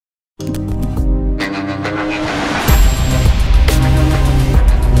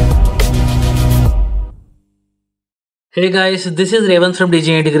Hey guys, this is Revan from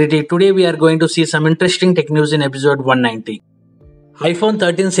DigiIntegrity. Today we are going to see some interesting tech news in episode 190. iPhone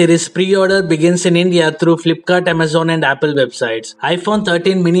 13 series pre-order begins in India through Flipkart, Amazon and Apple websites. iPhone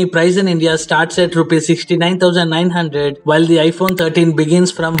 13 mini price in India starts at Rs 69,900 while the iPhone 13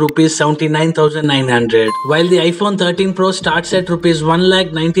 begins from Rs 79,900. While the iPhone 13 Pro starts at Rs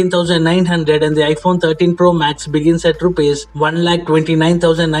 1,19,900 and the iPhone 13 Pro Max begins at Rs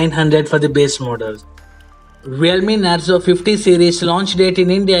 1,29,900 for the base models. Realme Narzo 50 series launch date in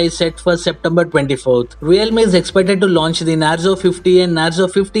India is set for September 24th. Realme is expected to launch the Narzo 50 and Narzo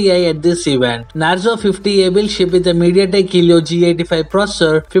 50i at this event. Narzo 50a will ship with a MediaTek Helio G85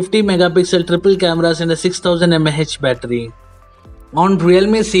 processor, 50 megapixel triple cameras and a 6000 mAh battery. On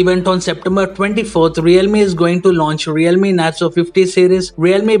Realme's event on September 24th, Realme is going to launch Realme Narzo 50 series,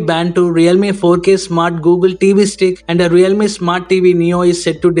 Realme Band 2, Realme 4K Smart Google TV Stick and a Realme Smart TV Neo is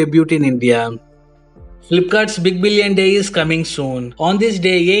set to debut in India. Flipkart's Big Billion Day is coming soon. On this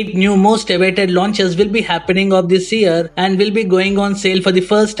day, 8 new most awaited launches will be happening of this year and will be going on sale for the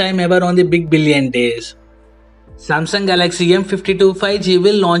first time ever on the Big Billion Days. Samsung Galaxy M52 5G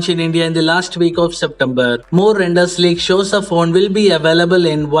will launch in India in the last week of September. More renders leak shows the phone will be available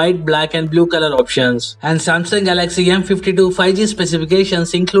in white, black and blue color options. And Samsung Galaxy M52 5G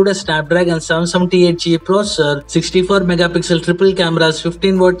specifications include a Snapdragon 778G processor, 64 megapixel triple cameras,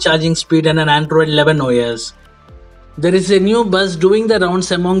 15-watt charging speed and an Android 11 OS. There is a new buzz doing the rounds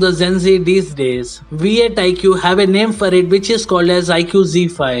among the Gen Z these days. We at iQOO have a name for it which is called as iQOO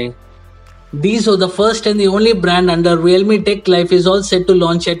Z5. DIZO, the first and the only brand under Realme Tech Life, is all set to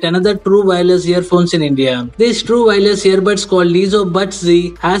launch yet another true wireless earphones in India. This true wireless earbuds called DIZO Buds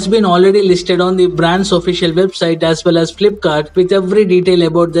Z has been already listed on the brand's official website as well as Flipkart with every detail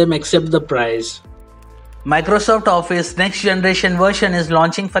about them except the price. Microsoft Office next generation version is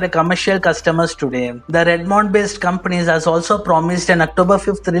launching for commercial customers today. The Redmond-based company has also promised an October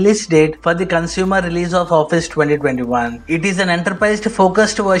 5th release date for the consumer release of Office 2021. It is an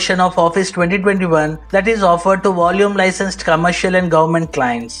enterprise-focused version of Office 2021 that is offered to volume-licensed commercial and government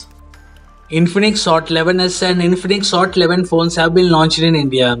clients. Infinix Hot 11S and Infinix Hot 11 phones have been launched in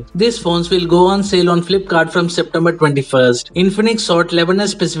India. These phones will go on sale on Flipkart from September 21st. Infinix Hot 11S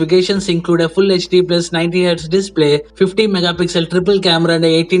specifications include a Full HD plus 90Hz display, 50 megapixel triple camera and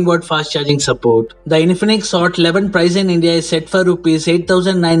a 18-watt fast charging support. The Infinix Hot 11 price in India is set for Rs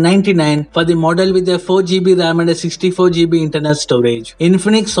 8,999 for the model with a 4GB RAM and a 64GB internal storage.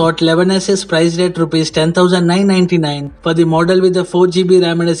 Infinix Hot 11S is priced at Rs 10,999 for the model with a 4GB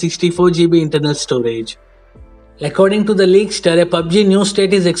RAM and a 64GB internal storage. According to the leakster, a PUBG new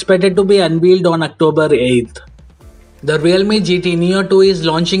state is expected to be unveiled on October 8th. The Realme GT Neo 2 is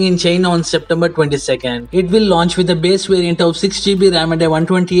launching in China on September 22nd. It will launch with a base variant of 6GB RAM and a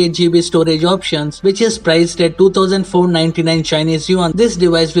 128GB storage options, which is priced at 2,499 Chinese yuan. This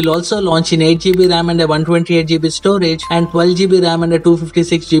device will also launch in 8GB RAM and a 128GB storage and 12GB RAM and a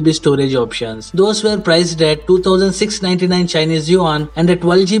 256GB storage options. Those were priced at 2,699 Chinese yuan and a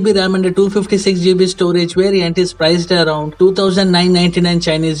 12GB RAM and a 256GB storage variant is priced around 2,999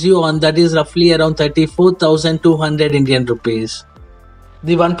 Chinese yuan, that is roughly around 34,200 Indian rupees.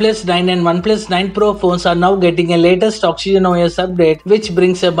 The OnePlus 9 and OnePlus 9 Pro phones are now getting a latest Oxygen OS update which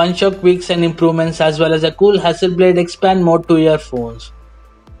brings a bunch of tweaks and improvements as well as a cool Hasselblad expand mode to your phones.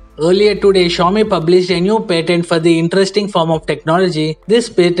 Earlier today, Xiaomi published a new patent for the interesting form of technology. This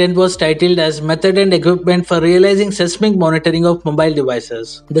patent was titled as Method and Equipment for Realizing Seismic Monitoring of Mobile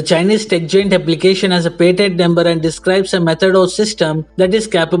Devices. The Chinese tech giant application has a patent number and describes a method or system that is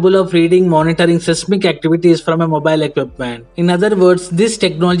capable of reading monitoring seismic activities from a mobile equipment. In other words, this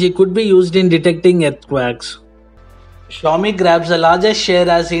technology could be used in detecting earthquakes. Xiaomi grabs the largest share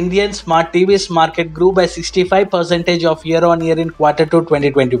as Indian smart TVs market grew by 65% of year-on-year in Q2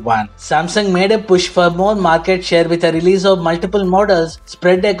 2021. Samsung made a push for more market share with a release of multiple models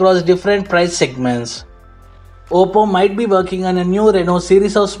spread across different price segments. Oppo might be working on a new Reno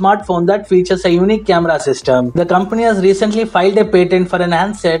series of smartphone that features a unique camera system. The company has recently filed a patent for an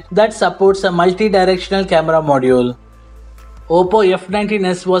handset that supports a multi-directional camera module. Oppo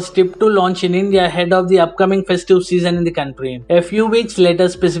F19s was tipped to launch in India ahead of the upcoming festive season in the country. A few weeks later,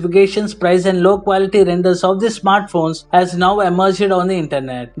 specifications, price and low quality renders of the smartphones has now emerged on the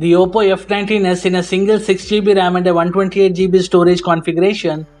internet. The Oppo F19s in a single 6GB RAM and a 128GB storage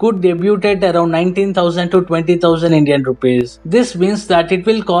configuration could debut at around 19,000 to 20,000 Indian rupees. This means that it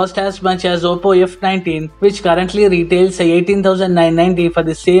will cost as much as Oppo F19, which currently retails at 18,990 for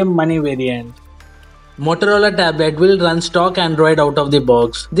the same money variant. Motorola tablet will run stock Android out of the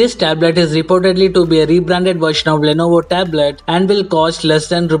box. This tablet is reportedly to be a rebranded version of Lenovo tablet and will cost less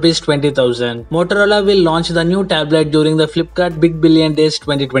than Rs 20,000. Motorola will launch the new tablet during the Flipkart Big Billion Days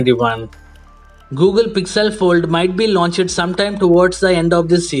 2021. Google Pixel Fold might be launched sometime towards the end of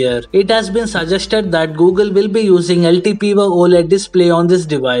this year. It has been suggested that Google will be using LTPO OLED display on this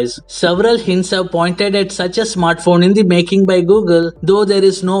device. Several hints have pointed at such a smartphone in the making by Google, though there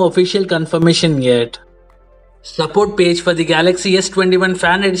is no official confirmation yet. Support page for the Galaxy S21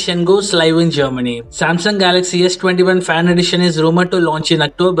 Fan Edition goes live in Germany. Samsung Galaxy S21 Fan Edition is rumored to launch in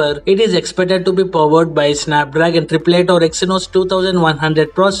October. It is expected to be powered by Snapdragon 888 or Exynos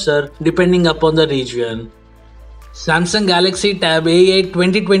 2100 processor depending upon the region. Samsung Galaxy Tab AIot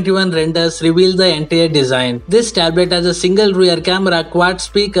 2021 renders reveal the entire design. This tablet has a single rear camera, quad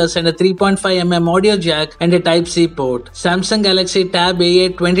speakers and a 3.5mm audio jack and a Type-C port. Samsung Galaxy Tab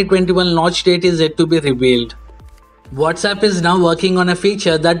AIot 2021 launch date is yet to be revealed. WhatsApp is now working on a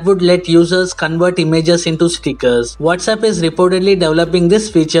feature that would let users convert images into stickers. WhatsApp is reportedly developing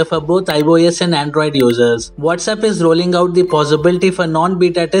this feature for both iOS and Android users. WhatsApp is rolling out the possibility for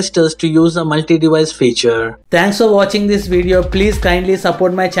non-beta testers to use the multi-device feature. Thanks for watching this video. Please kindly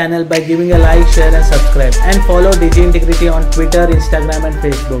support my channel by giving a like, share and subscribe. And follow DigiIntegrity on Twitter, Instagram and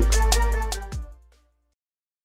Facebook.